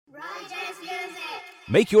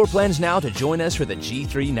Make your plans now to join us for the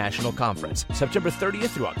G3 National Conference, September 30th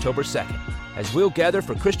through October 2nd, as we'll gather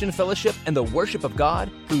for Christian fellowship and the worship of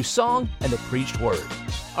God through song and the preached word.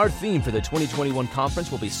 Our theme for the 2021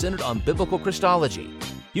 conference will be centered on biblical Christology.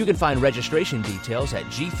 You can find registration details at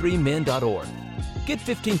g3men.org. Get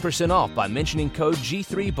 15% off by mentioning code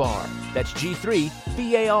G3BAR. That's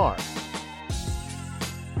G3BAR.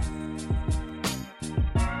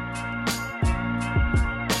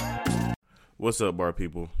 What's up, bar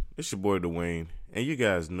people? It's your boy Dwayne, and you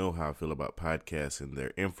guys know how I feel about podcasts and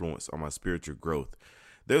their influence on my spiritual growth.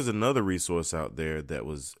 There's another resource out there that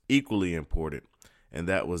was equally important, and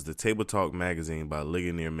that was the Table Talk magazine by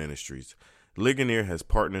Ligonier Ministries. Ligonier has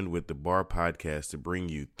partnered with the Bar Podcast to bring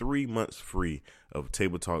you 3 months free of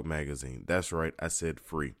Table Talk magazine. That's right, I said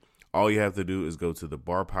free. All you have to do is go to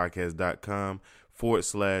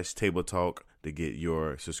thebarpodcast.com/Table Talk to get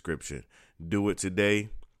your subscription. Do it today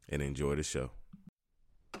and enjoy the show.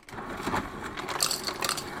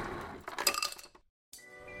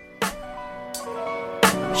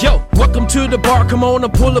 Yo, welcome to the bar. Come on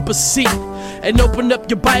and pull up a seat and open up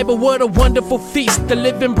your Bible. What a wonderful feast. The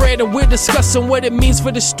living bread, and we're discussing what it means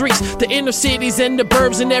for the streets, the inner cities and the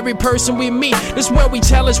burbs, and every person we meet. This is where we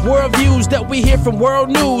challenge worldviews that we hear from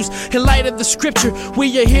world news. In light of the scripture,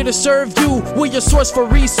 we are here to serve you. We're your source for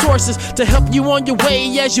resources to help you on your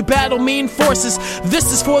way as you battle mean forces.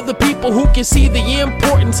 This is for the people who can see the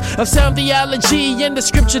importance of sound theology and the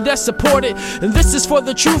scripture that support it. And this is for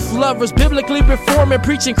the truth lovers, biblically reforming,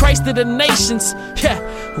 preaching Christ to the nations. Yeah,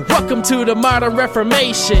 welcome to the modern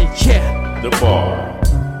Reformation. Yeah, The Bar,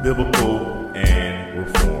 biblical and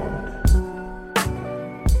reformed.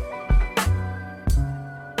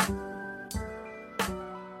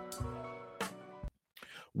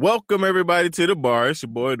 Welcome everybody to The Bar. It's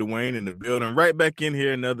your boy Dwayne in the building. Right back in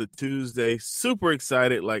here another Tuesday. Super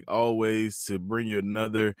excited like always to bring you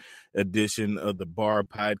another edition of The Bar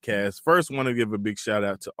Podcast. First, want to give a big shout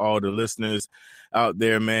out to all the listeners out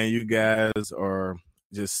there, man. You guys are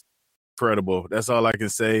just incredible. That's all I can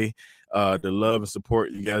say. The love and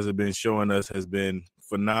support you guys have been showing us has been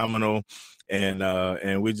phenomenal, and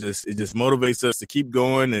it just motivates us to keep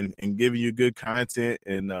going and give you good content.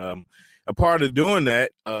 And a part of doing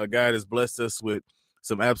that, God has blessed us with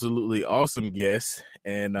some absolutely awesome guests.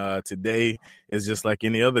 And today is just like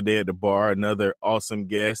any other day at the bar, another awesome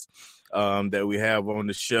guest that we have on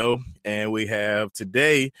the show. And we have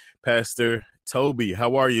today Pastor Toby.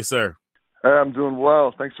 How are you, sir? I'm doing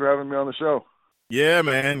well. Thanks for having me on the show. Yeah,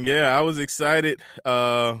 man. Yeah, I was excited.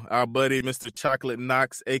 Our buddy, Mr. Chocolate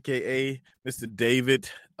Knox, a.k.a. Mr. David,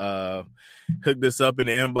 hooked us up in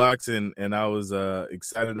the inbox, and I was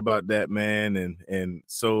excited about that, man, and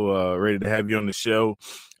so ready to have you on the show.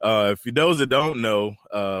 For those that don't know,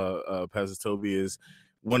 Pastor Toby is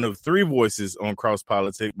one of 3 voices on Cross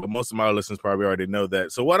Politic, but most of my listeners probably already know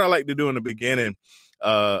that. So what I like to do in the beginning,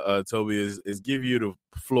 Toby, is give you the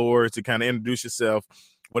floor to kind of introduce yourself,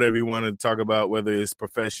 whatever you want to talk about, whether it's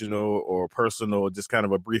professional or personal, just kind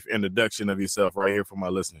of a brief introduction of yourself right here for my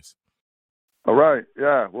listeners. All right.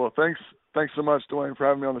 Yeah. Well, thanks so much, Dwayne, for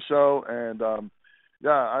having me on the show. And I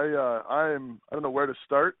don't know where to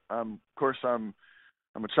start. Of course, I'm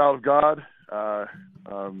a child of God.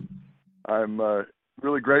 I'm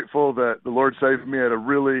really grateful that the Lord saved me at a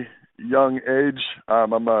really young age.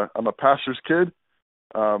 I'm a pastor's kid.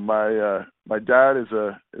 My dad is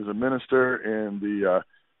a minister in the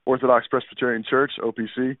Orthodox Presbyterian Church,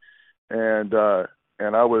 OPC, and I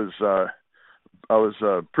was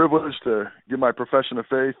privileged to give my profession of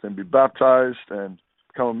faith and be baptized and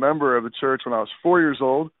become a member of the church when I was 4 years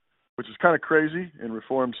old, which is kind of crazy in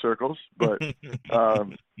Reformed circles. But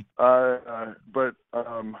for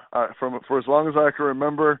as long as I can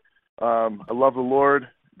remember, I love the Lord.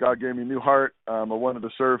 God gave me a new heart. I wanted to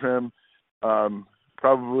serve Him.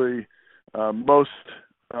 Probably most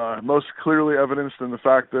clearly evidenced in the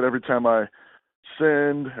fact that every time I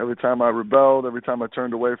sinned, every time I rebelled, every time I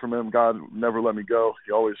turned away from Him, God never let me go.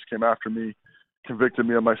 He always came after me, convicted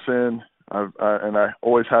me of my sin, and I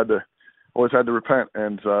always had to repent.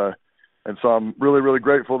 And so I'm really, really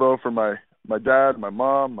grateful though for my dad, my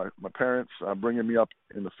mom, my parents bringing me up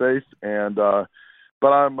in the faith. And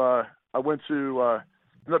but I ended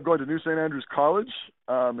up going to New St. Andrews College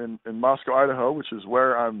in Moscow, Idaho, which is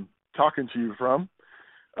where I'm talking to you from.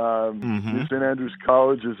 New St. Andrews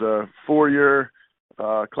College is a 4-year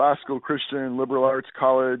classical Christian liberal arts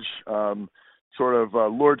college, sort of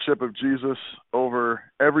lordship of Jesus over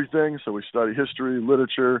everything. So we study history,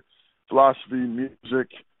 literature, philosophy,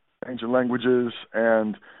 music, ancient languages,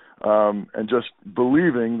 and just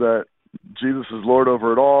believing that Jesus is Lord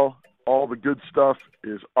over it all. All the good stuff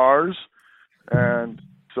is ours. and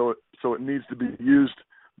so it needs to be used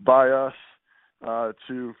by us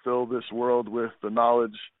to fill this world with the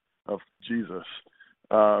knowledge of Jesus.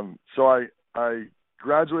 So I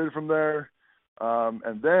graduated from there,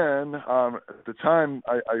 and then at the time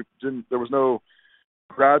there was no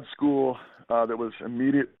grad school that was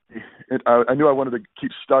immediate. I knew I wanted to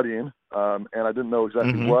keep studying, and I didn't know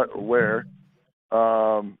exactly what or where.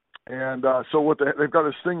 So they've got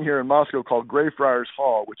this thing here in Moscow called Greyfriars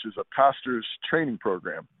Hall, which is a pastor's training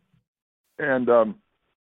program, and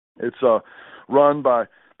it's run by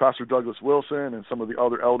Pastor Douglas Wilson and some of the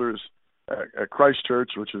other elders at Christ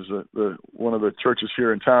Church, which is one of the churches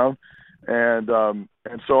here in town. And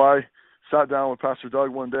so I sat down with Pastor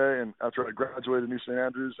Doug one day, and after I graduated New St.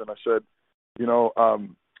 Andrews, and I said,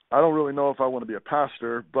 I don't really know if I want to be a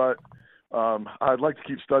pastor, but I'd like to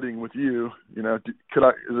keep studying with you. Is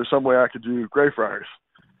there some way I could do Greyfriars?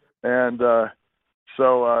 And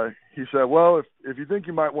so he said, well, if you think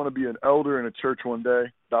you might want to be an elder in a church one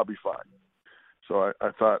day, that'll be fine. So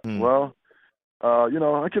I thought, well,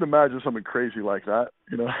 I could imagine something crazy like that.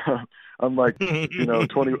 I'm like,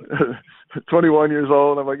 21 years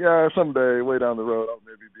old. I'm like, yeah, someday way down the road, I'll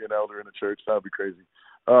maybe be an elder in a church. That'd be crazy.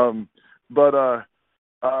 But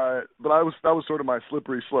that was sort of my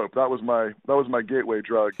slippery slope. That was my gateway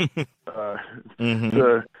drug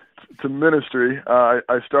to ministry.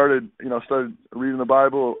 I started reading the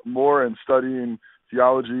Bible more and studying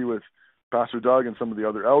theology with Pastor Doug and some of the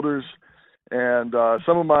other elders. And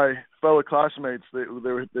some of my fellow classmates, they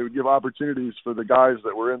would give opportunities for the guys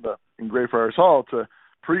that were in Greyfriars Hall to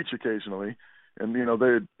preach occasionally. And,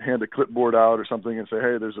 they'd hand a clipboard out or something and say,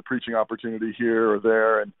 hey, there's a preaching opportunity here or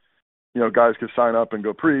there. And, guys could sign up and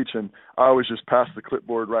go preach. And I always just pass the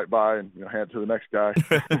clipboard right by and, hand it to the next guy.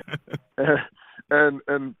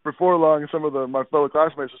 and before long, some of my fellow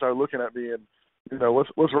classmates started looking at me and,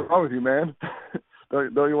 what's wrong with you, man?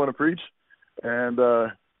 don't you want to preach? And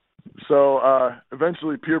so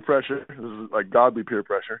eventually peer pressure, this is like godly peer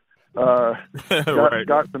pressure, got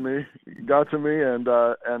to me, and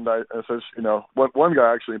I says, one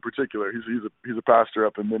guy actually in particular, he's a pastor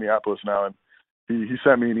up in Minneapolis now, and he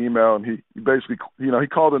sent me an email, and he basically, he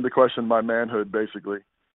called into question my manhood basically,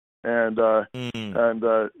 and he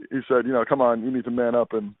said, come on, you need to man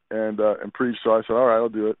up and preach. So I said, all right, I'll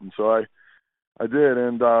do it, and so I did,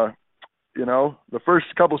 and the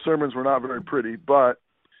first couple sermons were not very pretty, but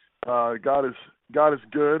God is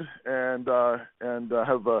good, and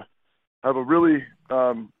have a really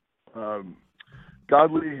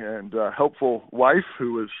godly and helpful wife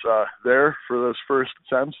who was there for those first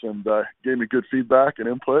attempts and gave me good feedback and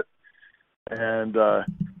input, and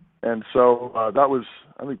so that was,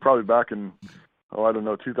 I think, probably back in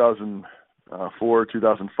 2004,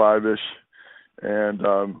 2005 ish, and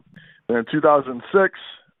then in 2006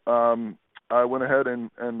 I went ahead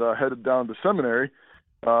and headed down to seminary.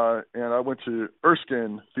 And I went to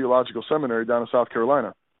Erskine Theological Seminary down in South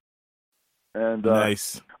Carolina. And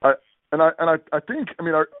nice. I think,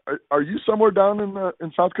 are you somewhere down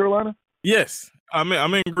in South Carolina? Yes, I'm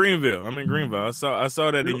in Greenville. I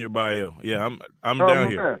saw that in your bio. Yeah, I'm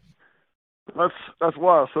down here. That's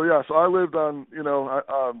wild. So yeah, so I lived on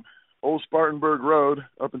Old Spartanburg Road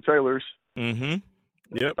up in Taylor's. Mm-hmm.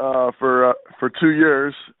 Yep. For 2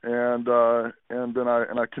 years, and then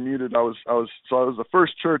I commuted. I was the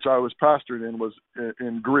first church I was pastored in was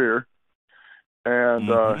in Greer, and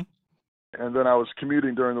then I was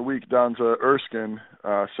commuting during the week down to Erskine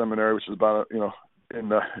Seminary, which is about in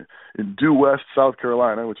due west, South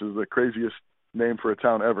Carolina, which is the craziest name for a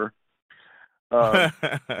town ever. So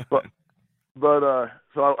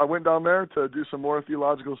I went down there to do some more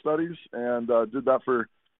theological studies, and did that for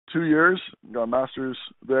 2 years. Got a master's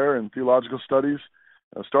there in theological studies.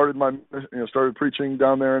 Started preaching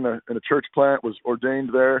down there in a church plant. Was ordained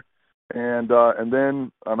there, and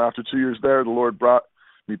then after 2 years there, the Lord brought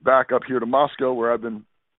me back up here to Moscow, where I've been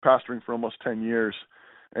pastoring for almost 10 years,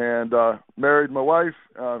 and married my wife,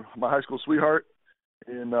 my high school sweetheart,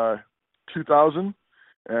 in 2000,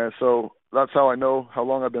 and so that's how I know how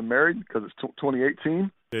long I've been married, because it's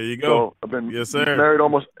 2018. There you go. So I've been married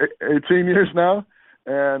almost 18 years now.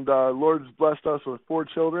 And Lord has blessed us with 4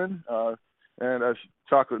 children, and as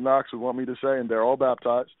Chocolate Knox would want me to say, and they're all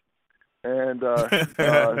baptized. And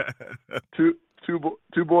two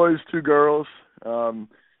boys, 2 girls, and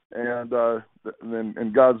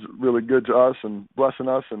God's really good to us and blessing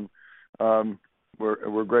us, and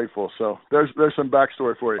we're grateful. So there's some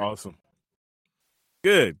backstory for you. Awesome.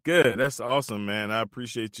 Good. That's awesome, man. I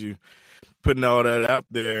appreciate you putting all that out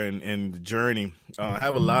there and the journey. I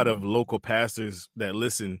have a lot of local pastors that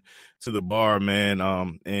listen to the bar, man,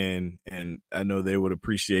 and I know they would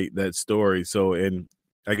appreciate that story. So, and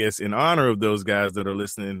I guess in honor of those guys that are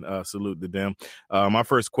listening, salute to them. My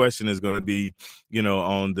first question is going to be,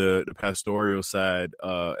 on the pastoral side,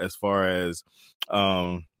 as far as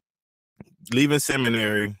leaving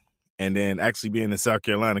seminary and then actually being in South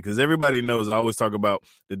Carolina, because everybody knows I always talk about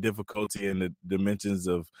the difficulty and the dimensions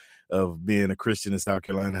of being a Christian in South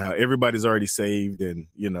Carolina, how everybody's already saved and,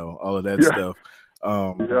 all of that stuff.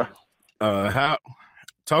 How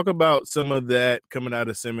talk about some of that coming out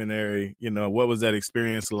of seminary, what was that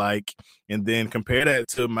experience like? And then compare that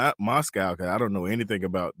to Moscow, because I don't know anything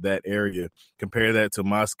about that area. Compare that to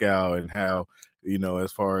Moscow and how,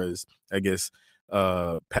 as far as, I guess,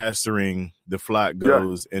 pastoring the flock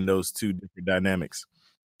goes in those two different dynamics.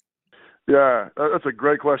 Yeah, that's a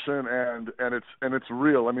great question, and it's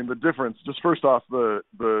real. I mean, the difference, just first off, the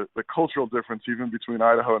cultural difference even between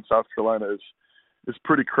Idaho and South Carolina is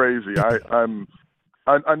pretty crazy.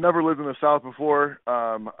 I never lived in the South before.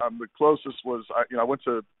 The closest was I went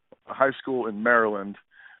to high school in Maryland,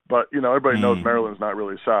 but everybody knows Maryland's not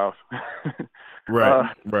really South. Right.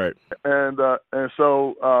 And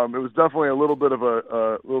so it was definitely a little bit of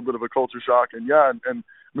a culture shock. And I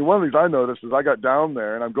mean, one of the things I noticed is I got down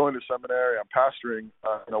there and I'm going to seminary. I'm pastoring,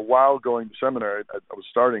 while going to seminary. I was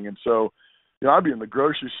starting, and so I'd be in the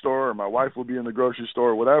grocery store, or my wife will be in the grocery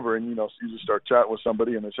store, or whatever, and so you just start chatting with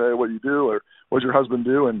somebody, and they say, hey, what do you do, or what's your husband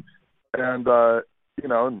do, and I'm a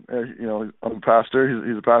pastor.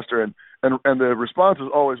 He's a pastor, and the response is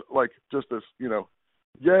always like just this,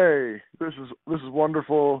 yay, this is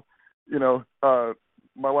wonderful. My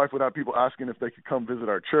wife would have people asking if they could come visit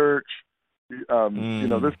our church,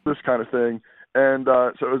 this kind of thing. And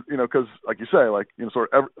so, because like you say,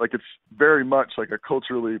 it's very much like a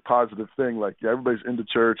culturally positive thing. Like, everybody's into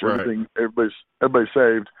church, everybody's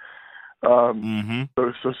saved, so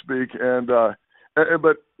to speak. And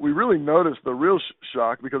but we really noticed the real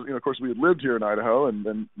shock because, of course, we had lived here in Idaho and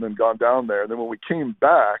then gone down there. And then when we came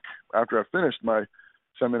back after I finished my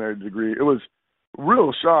seminary degree, it was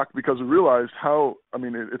real shock because we realized how,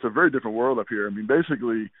 it's a very different world up here. I mean,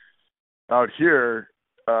 basically out here,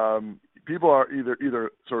 people are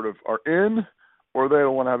either sort of are in or they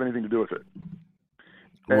don't want to have anything to do with it.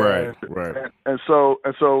 Right. And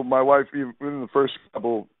so my wife, even in the first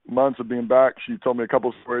couple months of being back, she told me a couple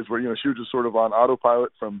of stories where, she was just sort of on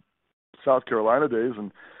autopilot from South Carolina days,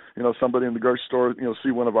 and, somebody in the grocery store,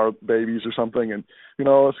 see one of our babies or something, and,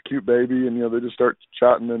 it's a cute baby, and, they just start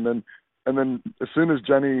chatting, and then as soon as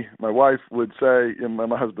Jenny, my wife, would say,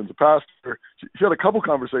 my husband's a pastor, she had a couple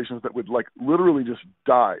conversations that would literally just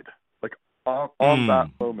died, on that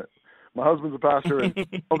moment. My husband's a pastor, and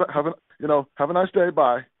have a nice day,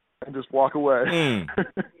 bye, and just walk away.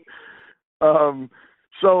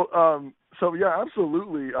 So yeah,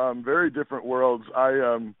 absolutely, very different worlds.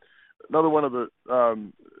 Another one of the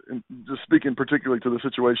just speaking particularly to the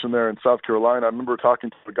situation there in South Carolina, I remember talking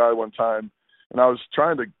to a guy one time, and I was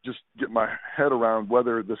trying to just get my head around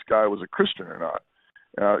whether this guy was a Christian or not.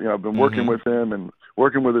 I've been working with him and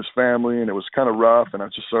working with his family, and it was kind of rough, and I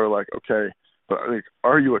was just sort of like, okay, but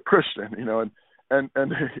are you a Christian? And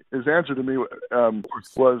his answer to me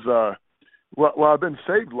was, well, I've been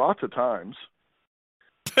saved lots of times,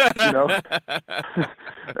 and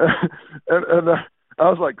I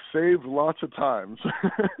was like, saved lots of times.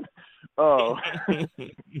 Oh, and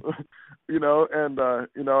then,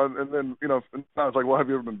 I was like, well, have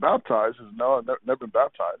you ever been baptized? He said, no, I've never been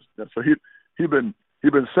baptized. And so he'd been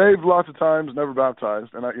saved lots of times, never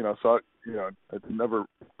baptized. And I never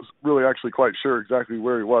was really actually quite sure exactly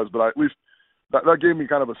where he was, but at least that gave me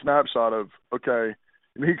kind of a snapshot of, okay.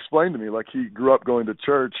 And he explained to me, he grew up going to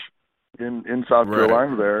church in South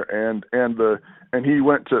Carolina there. And he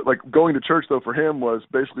went to, going to church though for him was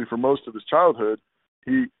basically for most of his childhood,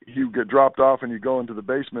 he would get dropped off and he'd go into the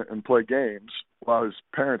basement and play games while his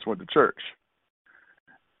parents went to church.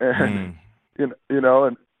 And, and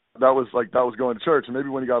that was going to church. And maybe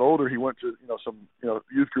when he got older, he went to, some,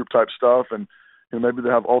 youth group type stuff, and maybe they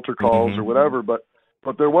have altar calls or whatever, but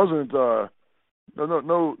there wasn't,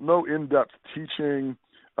 no in-depth teaching,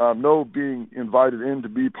 no being invited in to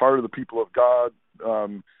be part of the people of God.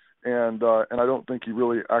 And I don't think he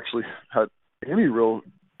really actually had any real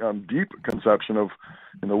deep conception of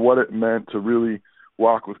what it meant to really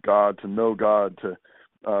walk with God, to know God, to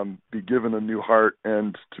be given a new heart,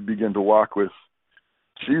 and to begin to walk with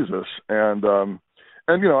Jesus. And I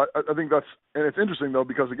think that's, and it's interesting though,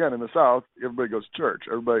 because again, in the South, everybody goes to church,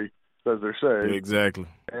 everybody says they're saved. Exactly.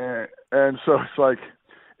 And so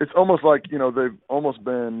it's almost like they've almost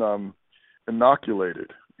been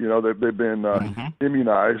inoculated. You know, they've been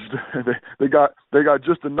immunized. they got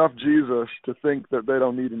just enough Jesus to think that they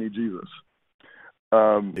don't need any Jesus.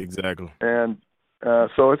 Exactly. And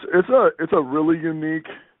so it's a really unique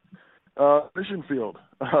mission field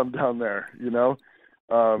down there. You know,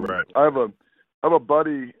 Right. I have a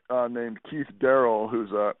buddy named Keith Darrell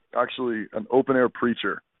who's actually an open air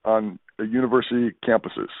preacher on the university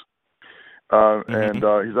campuses, and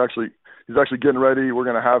he's actually getting ready. We're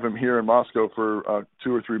going to have him here in Moscow for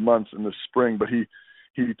 2 or 3 months in the spring. But he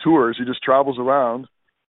tours. He just travels around,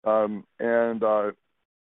 and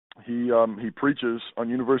he preaches on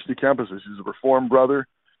university campuses. He's a Reformed brother.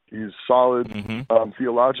 He's solid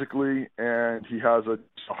theologically, and he has a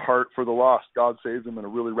heart for the lost. God saved him in a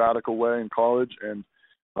really radical way in college, and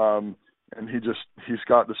he's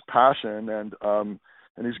got this passion, and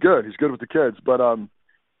he's good. He's good with the kids. But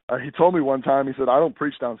he told me one time, he said, "I don't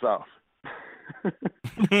preach down south."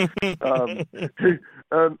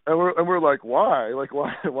 And we're like, why? Like,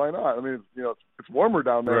 why not? I mean, you know, it's warmer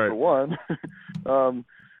down there, right, for one.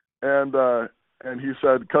 And he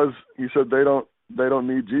said, because they don't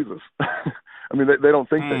need Jesus. I mean, they don't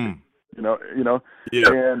think they do, you know.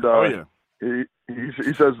 Yeah. And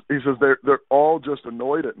he says they're all just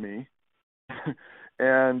annoyed at me,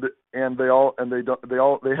 and they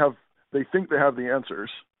think they have the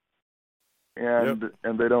answers, and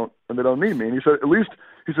they don't need me. And he said, at least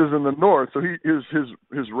he says in the north. So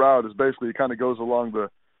his route is basically, he kind of goes along the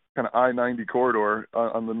kind of I-90 corridor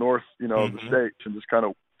on the north, you know, of the state, and just kind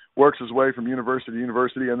of works his way from university to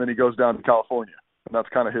university, and then he goes down to California, and that's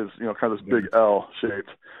kind of his, you know, kind of this big L shape.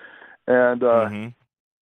 And but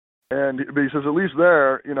he says, at least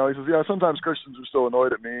there, you know, he says, yeah, sometimes Christians are still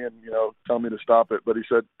annoyed at me and, you know, tell me to stop it. But he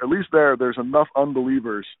said, at least there's enough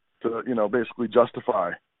unbelievers to, you know, basically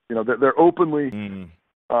justify, you know, they're openly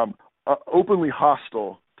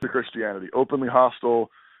hostile to Christianity, openly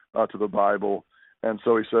hostile to the Bible. And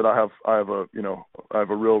so he said, I have a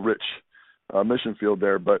real rich mission field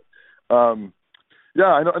there. But yeah,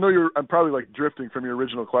 I know I'm probably like drifting from your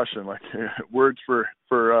original question, like words for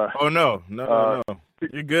oh no,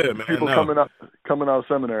 you're good, man. People coming out of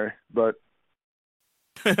seminary, but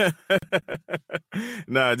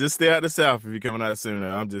nah, just stay out the South if you're coming out of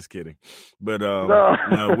seminary. I'm just kidding, but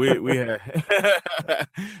no, we had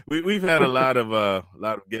we've had a lot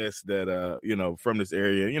of guests that you know, from this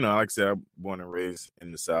area. You know, like I said, I'm born and raised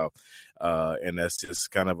in the South, and that's just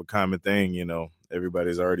kind of a common thing. You know,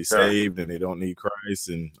 everybody's already saved and they don't need Christ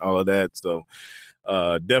and all of that. So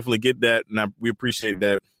definitely get that, and we appreciate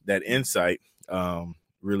that insight.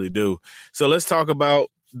 Really do. So let's talk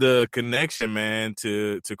about the connection, man,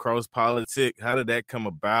 to Cross Politic. How did that come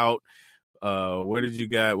about? Where did you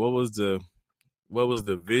guys? What was the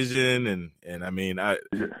vision? And I mean, I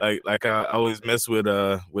always mess with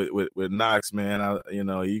Knox, man. You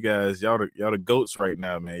know, you guys, y'all the goats right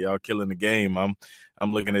now, man. Y'all killing the game. I'm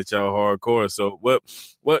looking at y'all hardcore. So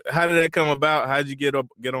how did that come about? How did you get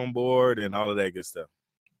on board and all of that good stuff?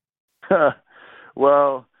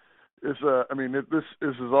 Well, it's this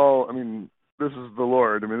is all. I mean, this is the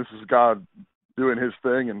Lord. I mean, this is God doing His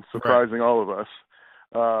thing and surprising all of us.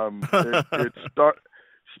 It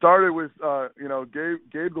started with you know,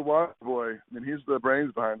 Gabe the Water Boy. I mean, he's the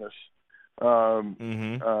brains behind this.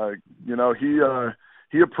 You know,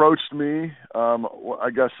 he approached me, I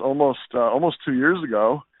guess almost 2 years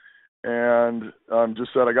ago, and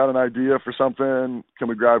just said, I got an idea for something. Can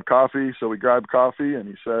we grab coffee? So we grabbed coffee, and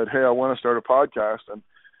he said, hey, I want to start a podcast. And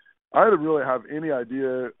I didn't really have any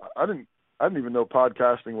idea. I didn't even know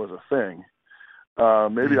podcasting was a thing.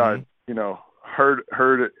 Maybe I, you know, heard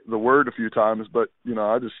the word a few times, but you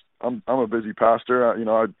know, I'm a busy pastor. You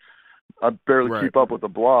know, I barely keep up with the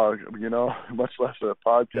blog, you know, much less a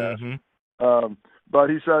podcast. But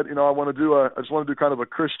he said, you know, I just want to do kind of a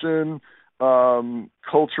Christian,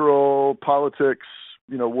 cultural politics,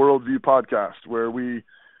 you know, worldview podcast where we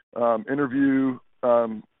interview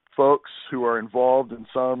folks who are involved in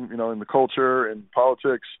some, you know, in the culture and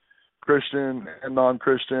politics, Christian and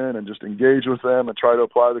non-Christian, and just engage with them and try to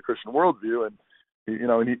apply the Christian worldview. And he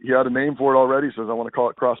had a name for it already. He says, I want to call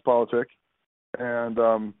it Cross Politic. And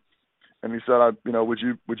he said, would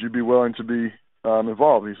you be willing to be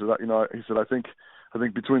involved? He said, I think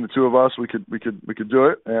between the two of us, we could do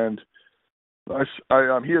it. And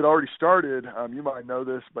he had already started. You might know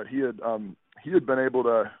this, but he had been able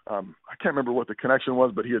to. I can't remember what the connection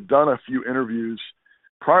was, but he had done a few interviews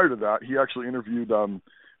prior to that. He actually interviewed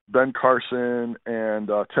Ben Carson and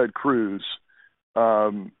Ted Cruz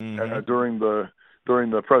during the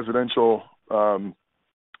presidential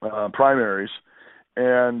primaries,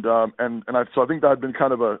 and so I think that had been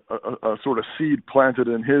kind of a sort of seed planted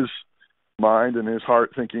in his mind and his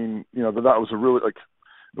heart, thinking, you know, that was a really, like,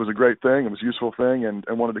 it was a great thing, it was a useful thing, and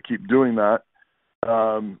wanted to keep doing that.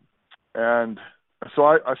 And so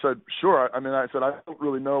I said, sure. I mean, I said, I don't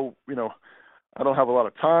really know, you know, I don't have a lot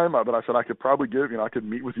of time, but I said I could probably give, you know, I could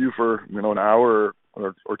meet with you for, you know, an hour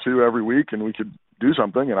or two every week, and we could do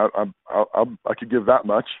something, and I could give that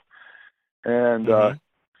much. And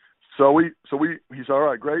so he said, all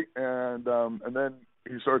right, great. And then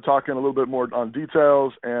he started talking a little bit more on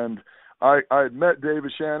details, and I had met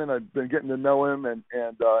David Shannon. I'd been getting to know him, and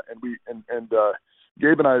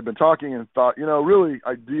Gabe and I had been talking and thought, you know, really,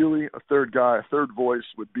 ideally, a third voice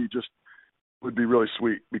would be really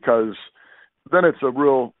sweet, because then it's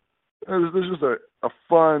there's just a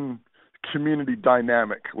fun community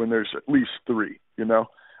dynamic when there's at least three, you know.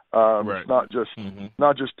 Right. It's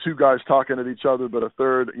not just two guys talking at each other, but a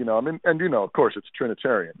third, you know. I mean, and you know, of course, it's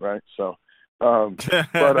Trinitarian, right? So, and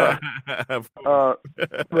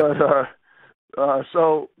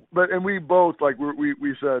we both, like,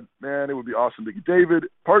 we said, man, it would be awesome to get David.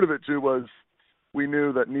 Part of it too was we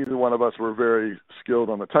knew that neither one of us were very skilled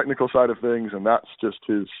on the technical side of things, and that's just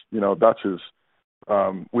his, you know, that's his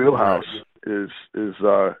wheelhouse, is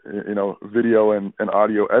you know, video and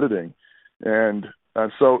audio editing. And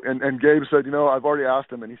so Gabe said, you know, I've already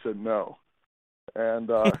asked him, and he said no. And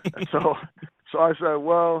so I said,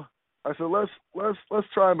 well, let's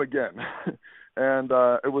try him again. And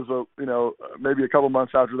it was you know, maybe a couple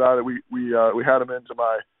months after that, we had him into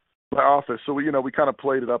my office. So we kind of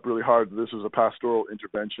played it up really hard. This was a pastoral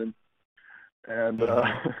intervention, and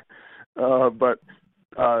but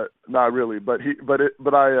not really. But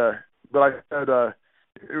I said,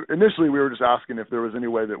 initially we were just asking if there was any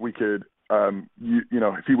way that we could, you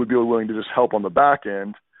know, if he would be willing to just help on the back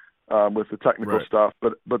end with the technical stuff.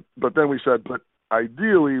 But then we said, but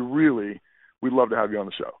ideally, really, we'd love to have you on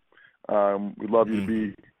the show. We'd love you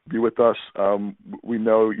to be with us. We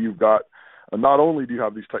know you've got, not only do you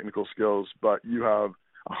have these technical skills, but you have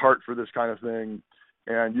a heart for this kind of thing,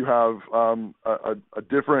 and you have a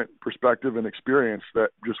different perspective and experience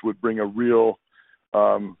that just would bring a real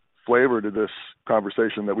flavor to this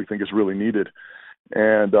conversation that we think is really needed.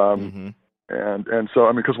 And and so,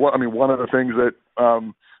 I mean, because one of the things that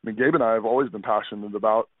Gabe and I have always been passionate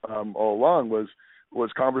about all along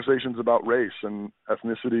was conversations about race and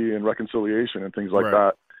ethnicity and reconciliation and things like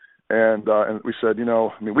that. And we said, you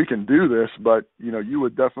know, I mean, we can do this, but, you know, you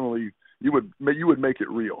would make it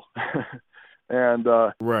real. And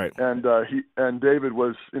and David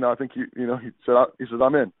was, you know, I think he said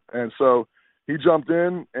I'm in. And so he jumped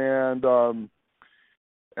in, and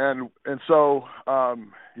so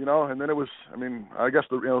you know, and then it was, I mean, I guess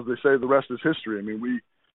you know, they say the rest is history. I mean,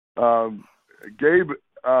 Gabe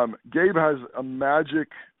has a magic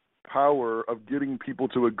power of getting people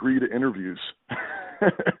to agree to interviews.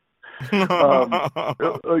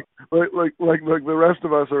 like the rest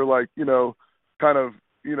of us are, like, you know, kind of,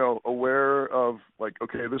 you know, aware of, like,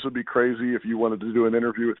 okay, this would be crazy if you wanted to do an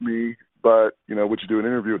interview with me, but, you know, would you do an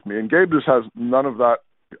interview with me? And Gabe just has none of that,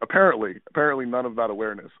 apparently none of that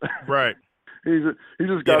awareness. Right. he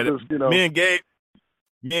just got this, you know. Me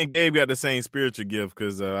and Gabe got the same spiritual gift,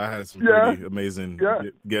 because I had some pretty amazing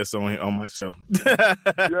guests on my show.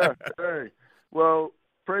 Yeah. Hey, well,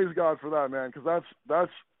 praise God for that, man, because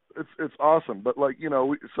it's awesome. But, like, you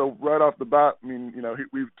know, so right off the bat, I mean, you know,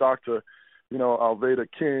 we've talked to, you know, Alveda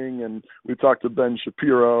King, and we talked to Ben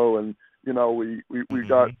Shapiro, and, you know, we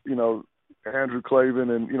got, you know, Andrew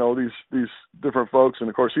Clavin, and, you know, these different folks, and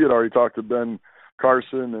of course he had already talked to Ben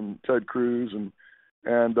Carson and Ted Cruz, and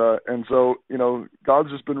so, you know, God's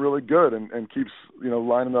just been really good, and keeps, you know,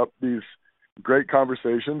 lining up these great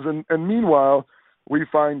conversations, and meanwhile we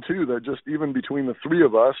find too that just even between the three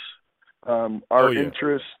of us, our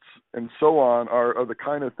interests and so on are the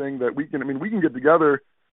kind of thing that we can get together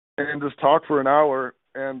and just talk for an hour,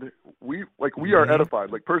 and we are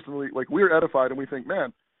edified. Like, personally, like, we're edified, and we think,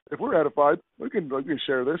 man, if we're edified, we can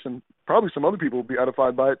share this, and probably some other people will be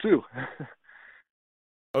edified by it too.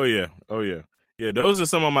 Oh yeah. Yeah, those are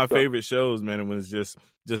some of my favorite shows, man. When it's just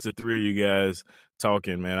the three of you guys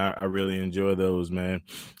talking, man. I really enjoy those, man.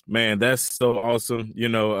 Man, that's so awesome. You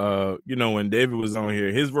know, when David was on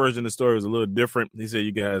here, his version of the story was a little different. He said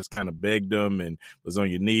you guys kind of begged him and was on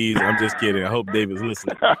your knees. I'm just kidding. I hope David's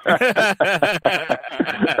listening.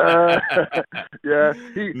 Yeah,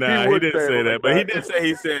 he didn't say that, but he did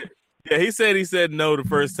say he said no the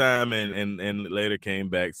first time, and later came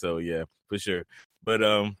back. So yeah, for sure. But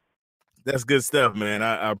that's good stuff, man.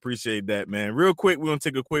 I appreciate that, man. Real quick, we're going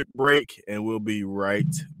to take a quick break, and we'll be right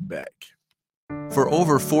back. For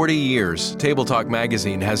over 40 years, Table Talk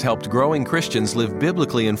Magazine has helped growing Christians live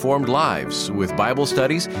biblically informed lives with Bible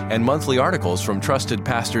studies and monthly articles from trusted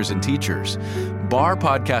pastors and teachers. Bar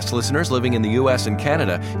podcast listeners living in the U.S. and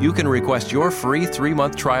Canada, you can request your free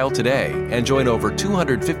 3-month trial today and join over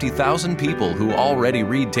 250,000 people who already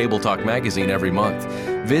read Table Talk Magazine every month.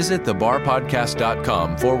 Visit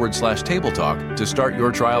thebarpodcast.com/Table Talk to start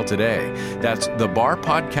your trial today. That's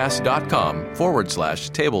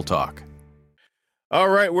thebarpodcast.com/Table Talk. All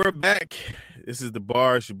right, we're back. This is The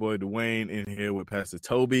Bar. It's your boy Dwayne in here with Pastor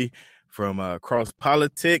Toby from Cross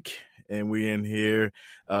Politic. And we in here.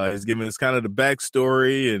 He's giving us kind of the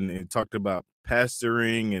backstory and talked about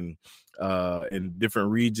pastoring and in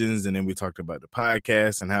different regions. And then we talked about the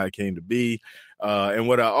podcast and how it came to be. And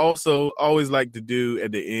what I also always like to do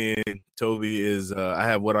at the end, Toby, is I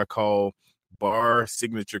have what I call bar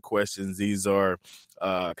signature questions. These are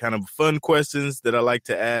kind of fun questions that I like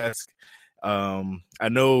to ask. I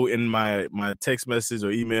know in my text message or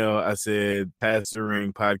email, I said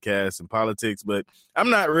pastoring, podcasts, and politics, but I'm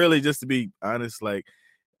not really, just to be honest, like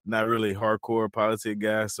not really hardcore politic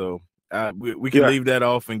guy. So we can leave that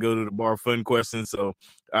off and go to the bar fun questions. So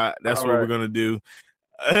that's what we're going to do.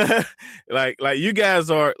 like you guys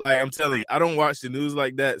are, like, I'm telling you, I don't watch the news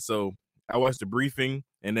like that. So I watch the briefing,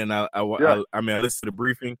 and then I listen to the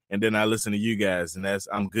briefing, and then I listen to you guys, and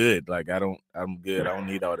I'm good. Like I'm good. I don't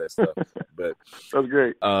need all that stuff. But that's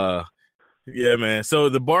great. Yeah, man. So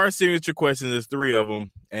the bar signature questions, there's 3 of them,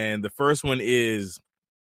 and the first one is,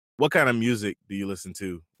 what kind of music do you listen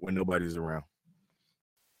to when nobody's around?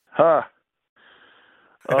 All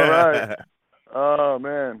right. Oh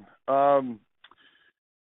man. I'm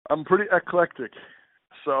pretty eclectic.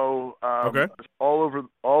 So it's all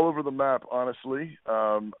over the map, honestly.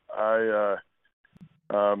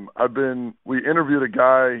 We interviewed a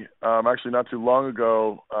guy actually not too long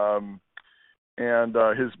ago, and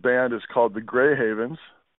his band is called the Grey Havens,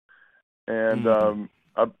 and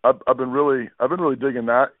I've been really digging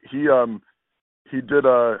that. He and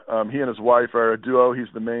his wife are a duo.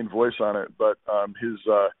 He's the main voice on it, but he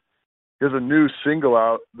has a new single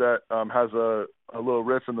out that has a little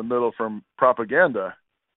riff in the middle from Propaganda.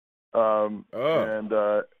 And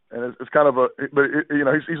it's kind of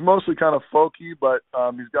he's mostly kind of folky, but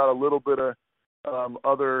he's got a little bit of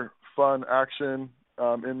other fun action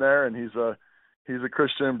in there, and he's a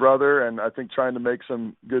Christian brother, and I think trying to make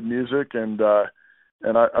some good music, and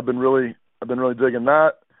I've been really digging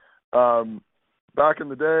that. Back in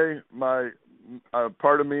the day, my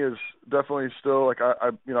part of me is definitely still like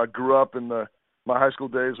I grew up in my high school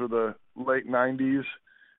days were the late 90s,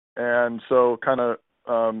 and so kind of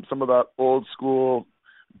some of that old school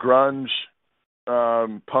grunge,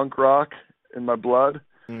 punk rock in my blood.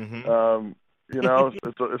 Mm-hmm.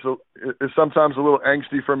 It's sometimes a little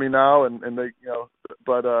angsty for me now, and they,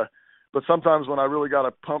 but sometimes when I really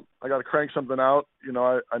got to crank something out,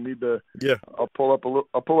 I need to, I'll pull up a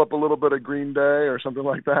little bit of Green Day or something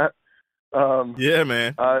like that. Yeah,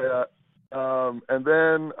 man. And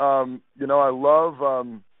then, I love,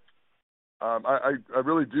 I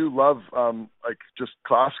really do love like just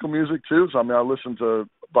classical music too. So I listen to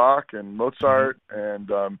Bach and Mozart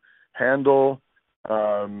and Handel,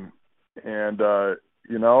 I'm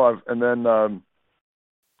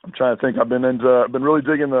trying to think. I've been really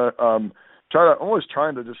digging the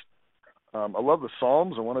I love the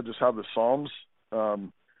Psalms. I want to just have the Psalms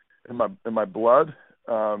in my blood.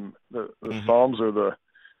 The Psalms are the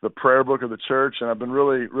prayer book of the church, and I've been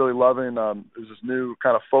really loving. There's this new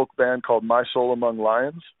kind of folk band called My Soul Among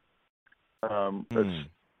Lions.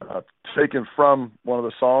 That's taken from one of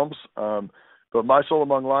the Psalms. But My Soul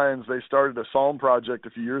Among Lions, they started a psalm project a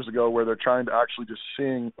few years ago where they're trying to actually just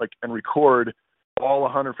sing and record all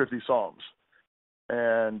 150 psalms.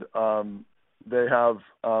 And they have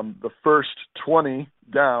the first 20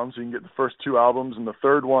 down, so you can get the first 2 albums, and the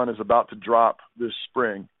third one is about to drop this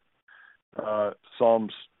spring.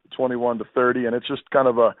 Psalms 21 to 30, and it's just kind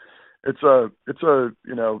of just a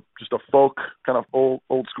folk kind of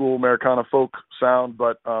old school Americana folk sound,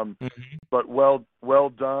 but well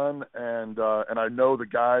done, and I know the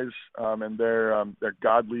guys, and they're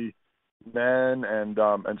godly men, and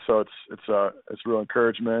so it's real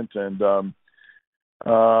encouragement, and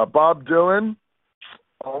Bob Dylan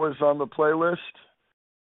always on the playlist.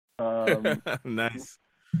 Nice.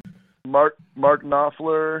 Mark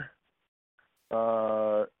Knopfler.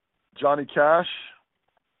 Johnny Cash.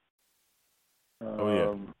 A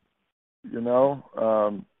little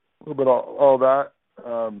bit all that.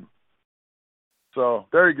 So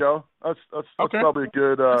there you go. That's probably a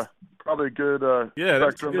good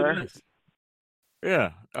spectrum there. List.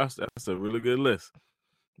 Yeah, that's a really good list.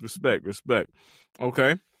 Respect.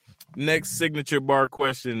 Okay. Next signature bar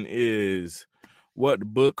question is,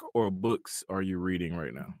 what book or books are you reading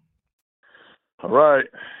right now? All right.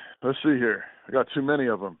 Let's see here. I got too many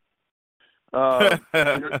of them.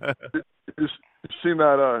 You've seen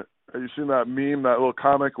that? Have you seen that meme, that little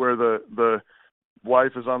comic where the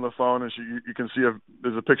wife is on the phone and you can see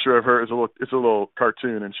there's a picture of her. It's a little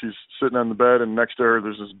cartoon, and she's sitting on the bed, and next to her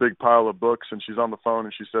there's this big pile of books, and she's on the phone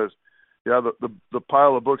and she says, "Yeah, the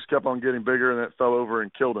pile of books kept on getting bigger, and it fell over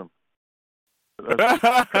and killed him." That's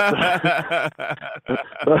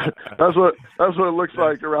what it looks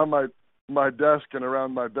like around my desk and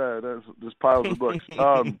around my bed. There's just piles of books.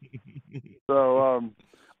 I'm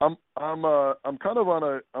kind of on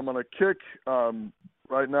a kick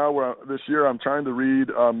right now where this year I'm trying to read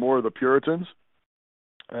more of the Puritans,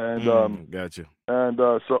 and gotcha. And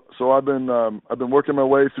so I've been working my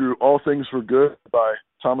way through All Things for Good by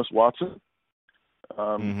Thomas Watson. He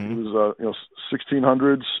was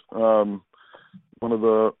 1600s, one of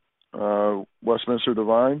the Westminster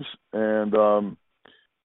divines, and I'm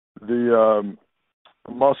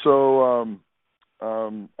also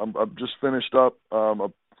I've just finished up a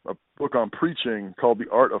book on preaching called The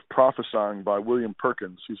Art of Prophesying by William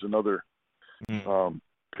Perkins. He's another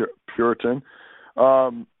Puritan.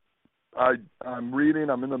 I'm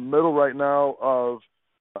in the middle right now of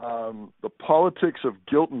The Politics of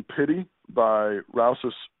Guilt and Pity by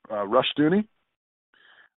Rousas Rushdoony.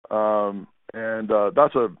 And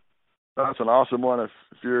that's an awesome one. If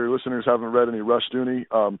your listeners haven't read any Rushdoony,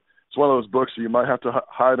 it's one of those books that you might have to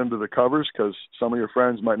hide under the covers because some of your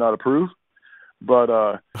friends might not approve. But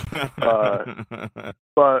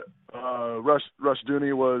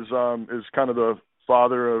Rushdoony is kind of the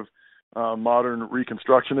father of modern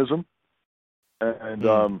Reconstructionism, and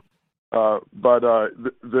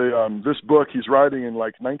this book he's writing in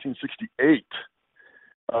like 1968.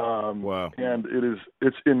 Wow! And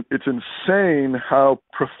it's insane how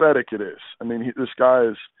prophetic it is. I mean, this guy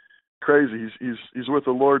is crazy. He's with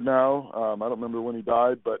the Lord now. I don't remember when he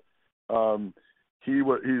died, but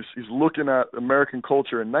he's looking at American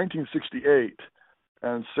culture in 1968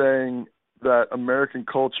 and saying that American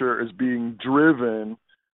culture is being driven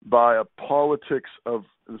by a politics of,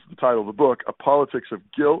 this is the title of the book, a politics of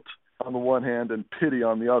guilt on the one hand and pity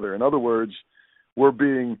on the other. In other words, we're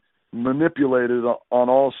being manipulated on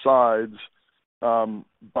all sides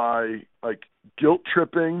by like guilt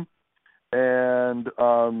tripping and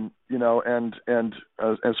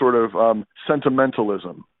sort of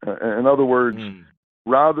sentimentalism. In other words,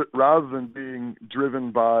 rather than being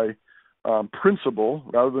driven by principle,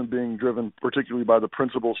 rather than being driven particularly by the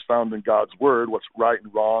principles found in God's Word, what's right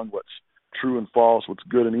and wrong, what's true and false, what's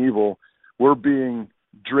good and evil, we're being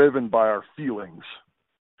driven by our feelings.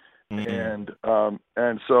 And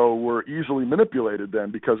so we're easily manipulated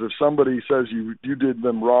then, because if somebody says you did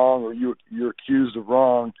them wrong or you're accused of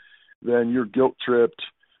wrong, then you're guilt tripped,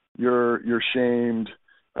 you're shamed.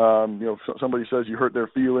 If somebody says you hurt their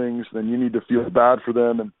feelings, then you need to feel bad for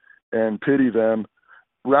them and pity them,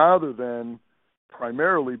 rather than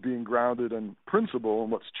primarily being grounded in principle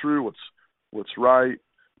and what's true, what's right,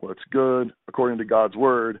 what's good according to God's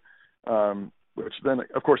Word. Which then,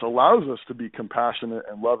 of course, allows us to be compassionate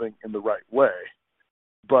and loving in the right way.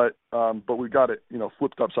 But we got it,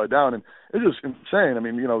 flipped upside down, and it's just insane. I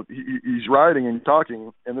mean, he's writing and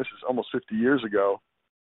talking, and this is almost 50 years ago,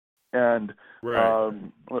 and right.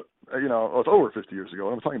 It's over 50 years ago.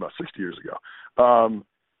 I'm talking about 60 years ago,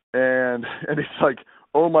 and it's like,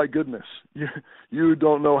 oh my goodness, you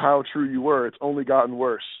don't know how true you were. It's only gotten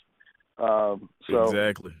worse.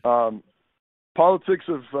 Exactly. Politics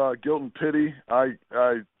of Guilt and Pity, I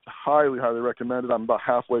highly, highly recommend it. I'm about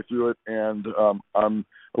halfway through it, and I'm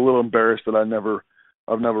a little embarrassed that I've never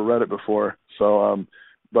read it before. So,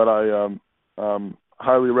 but I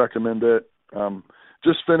highly recommend it.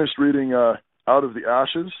 Just finished reading Out of the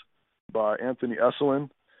Ashes by Anthony Esolen.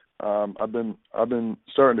 I've been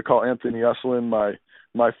starting to call Anthony Esolen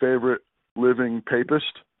my favorite living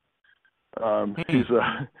papist. He's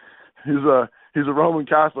a Roman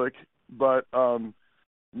Catholic. But Out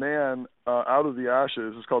of the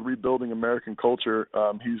Ashes is called Rebuilding American Culture.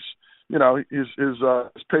 His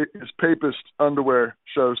papist underwear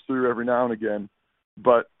shows through every now and again,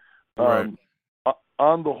 but on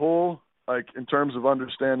the whole, like in terms of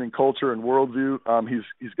understanding culture and worldview,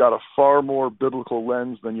 he's got a far more biblical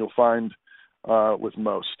lens than you'll find with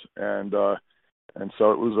most, and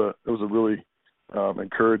so it was a really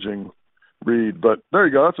encouraging read. But there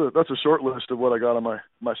you go. That's a short list of what I got on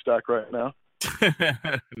my stack right now.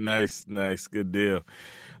 Nice, good deal.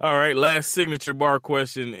 All right, last signature bar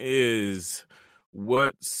question is,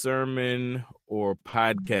 what sermon or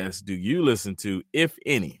podcast do you listen to, if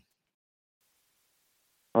any?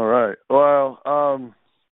 All right. Well,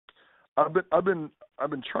 I've been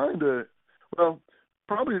trying to. Well,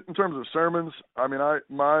 probably in terms of sermons. I mean, I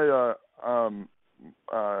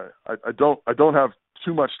don't have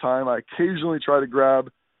too much time. I occasionally try to grab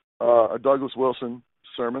a Douglas Wilson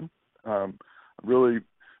sermon. Really,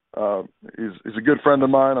 he's a good friend of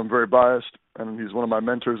mine. I'm very biased, and he's one of my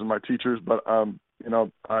mentors and my teachers. But I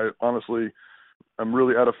honestly am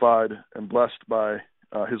really edified and blessed by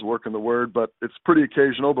his work in the Word. But it's pretty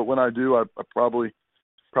occasional. But when I do, I probably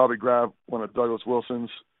grab one of Douglas Wilson's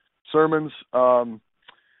sermons.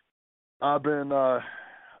 I've been I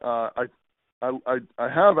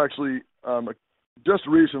have actually just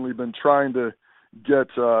recently been trying to get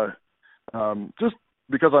just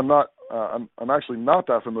because I'm actually not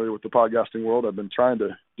that familiar with the podcasting world. I've been trying to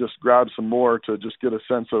just grab some more to just get a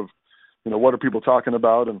sense of what are people talking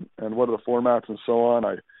about and what are the formats and so on.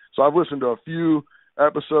 So I've listened to a few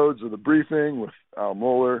episodes of The Briefing with Al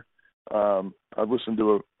Mohler. I've listened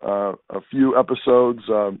to a few episodes,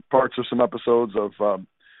 parts of some episodes of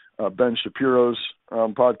Ben Shapiro's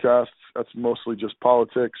podcasts. That's mostly just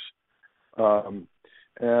politics, and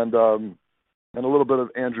a little bit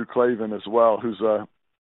of Andrew Klavan as well. Who's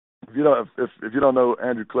if you don't know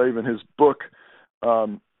Andrew Klavan, his book,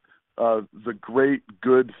 The Great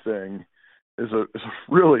Good Thing, is a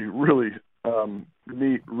really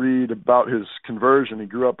neat read about his conversion. He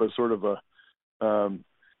grew up as sort of a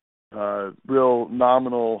real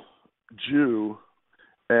nominal Jew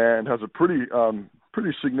and has a pretty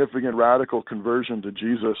significant radical conversion to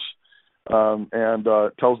Jesus, and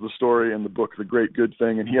tells the story in the book The Great Good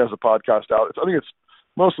Thing. And he has a podcast out. I think it's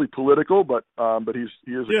mostly political, but he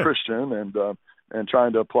is a Christian and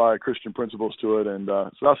trying to apply Christian principles to it. And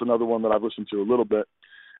so that's another one that I've listened to a little bit.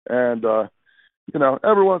 And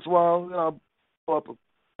every once in a while, I'll pull up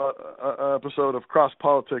an episode of Cross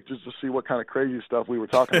Politics just to see what kind of crazy stuff we were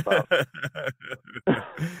talking about.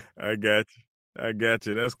 I got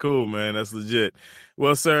you. That's cool, man. That's legit.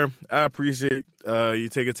 Well, sir, I appreciate you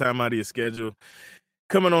taking time out of your schedule,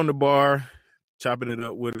 coming on the bar, chopping it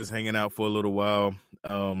up with us, hanging out for a little while.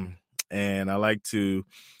 And I like to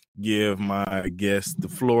give my guests the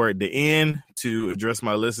floor at the end to address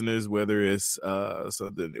my listeners, whether it's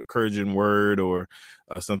something encouraging word or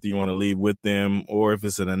something you want to leave with them, or if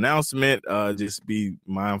it's an announcement, just be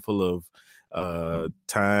mindful of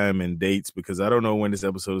time and dates, because I don't know when this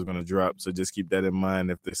episode is going to drop. So just keep that in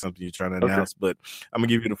mind if there's something you're trying to announce. But I'm gonna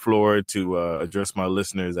give you the floor to address my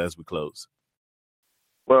listeners as we close.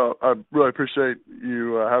 Well, I really appreciate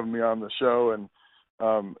you having me on the show, and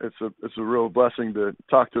it's a real blessing to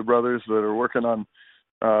talk to brothers that are working on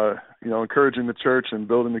encouraging the church and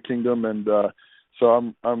building the kingdom, and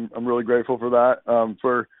so I'm really grateful for that.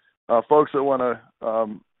 For folks that want to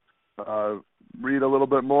read a little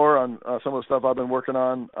bit more on some of the stuff I've been working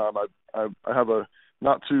on, I have a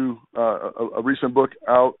recent book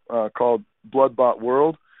out called Blood Bought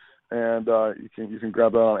World, and you can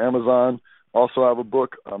grab that on Amazon. Also, I have a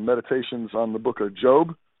book, Meditations on the Book of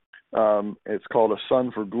Job. It's called A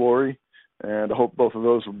Son for Glory, and I hope both of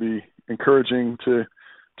those will be encouraging to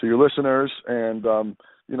your listeners. And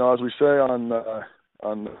as we say on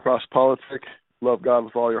Cross Politic, love God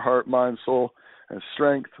with all your heart, mind, soul, and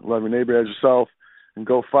strength. Love your neighbor as yourself, and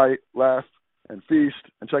go fight, laugh, and feast.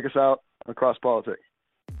 And check us out on Cross Politic.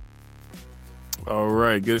 All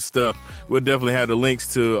right, good stuff. We'll definitely have the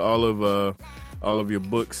links to all of your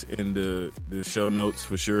books in the show notes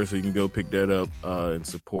for sure, so you can go pick that up and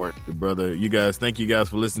support the brother. Thank you guys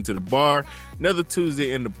for listening to The Bar. Another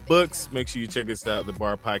Tuesday in the books. Make sure you check us out,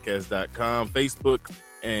 thebarpodcast.com, Facebook,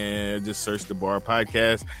 and just search The Bar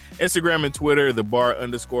Podcast. Instagram and Twitter,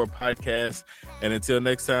 @TheBar_podcast. And until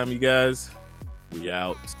next time, you guys, we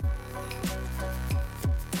out.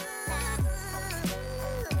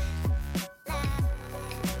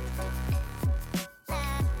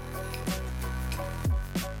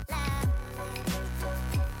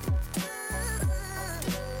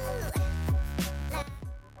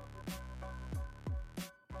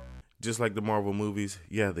 Just like the Marvel movies,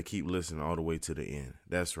 you have to keep listening all the way to the end.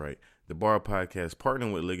 That's right. The Bar Podcast,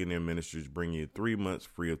 partnering with Ligonier Ministries, bring you 3 months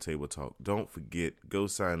free of Table Talk. Don't forget, go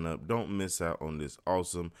sign up. Don't miss out on this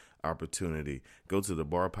awesome opportunity. Go to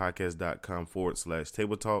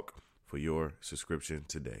thebarpodcast.com/Table Talk for your subscription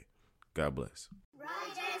today. God bless.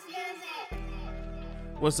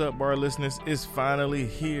 What's up, Bar listeners? It's finally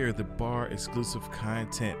here, the Bar exclusive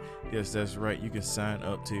content. Yes, that's right. You can sign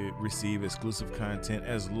up to receive exclusive content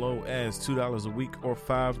as low as $2 a week or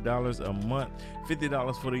 $5 a month,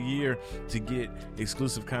 $50 for the year to get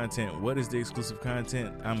exclusive content. What is the exclusive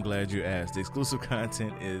content? I'm glad you asked. The exclusive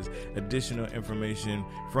content is additional information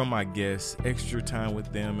from my guests, extra time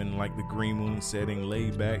with them in like the green moon setting,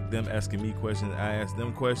 laid back, them asking me questions, I ask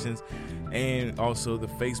them questions, and also the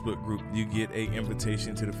Facebook group. You get an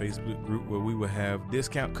invitation to the Facebook group where we will have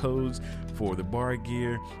discount codes for the bar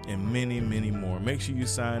gear and many, many more. Make sure you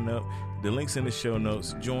sign up. The link's in the show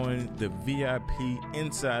notes. Join the VIP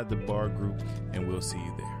inside the bar group, and we'll see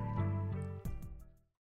you there.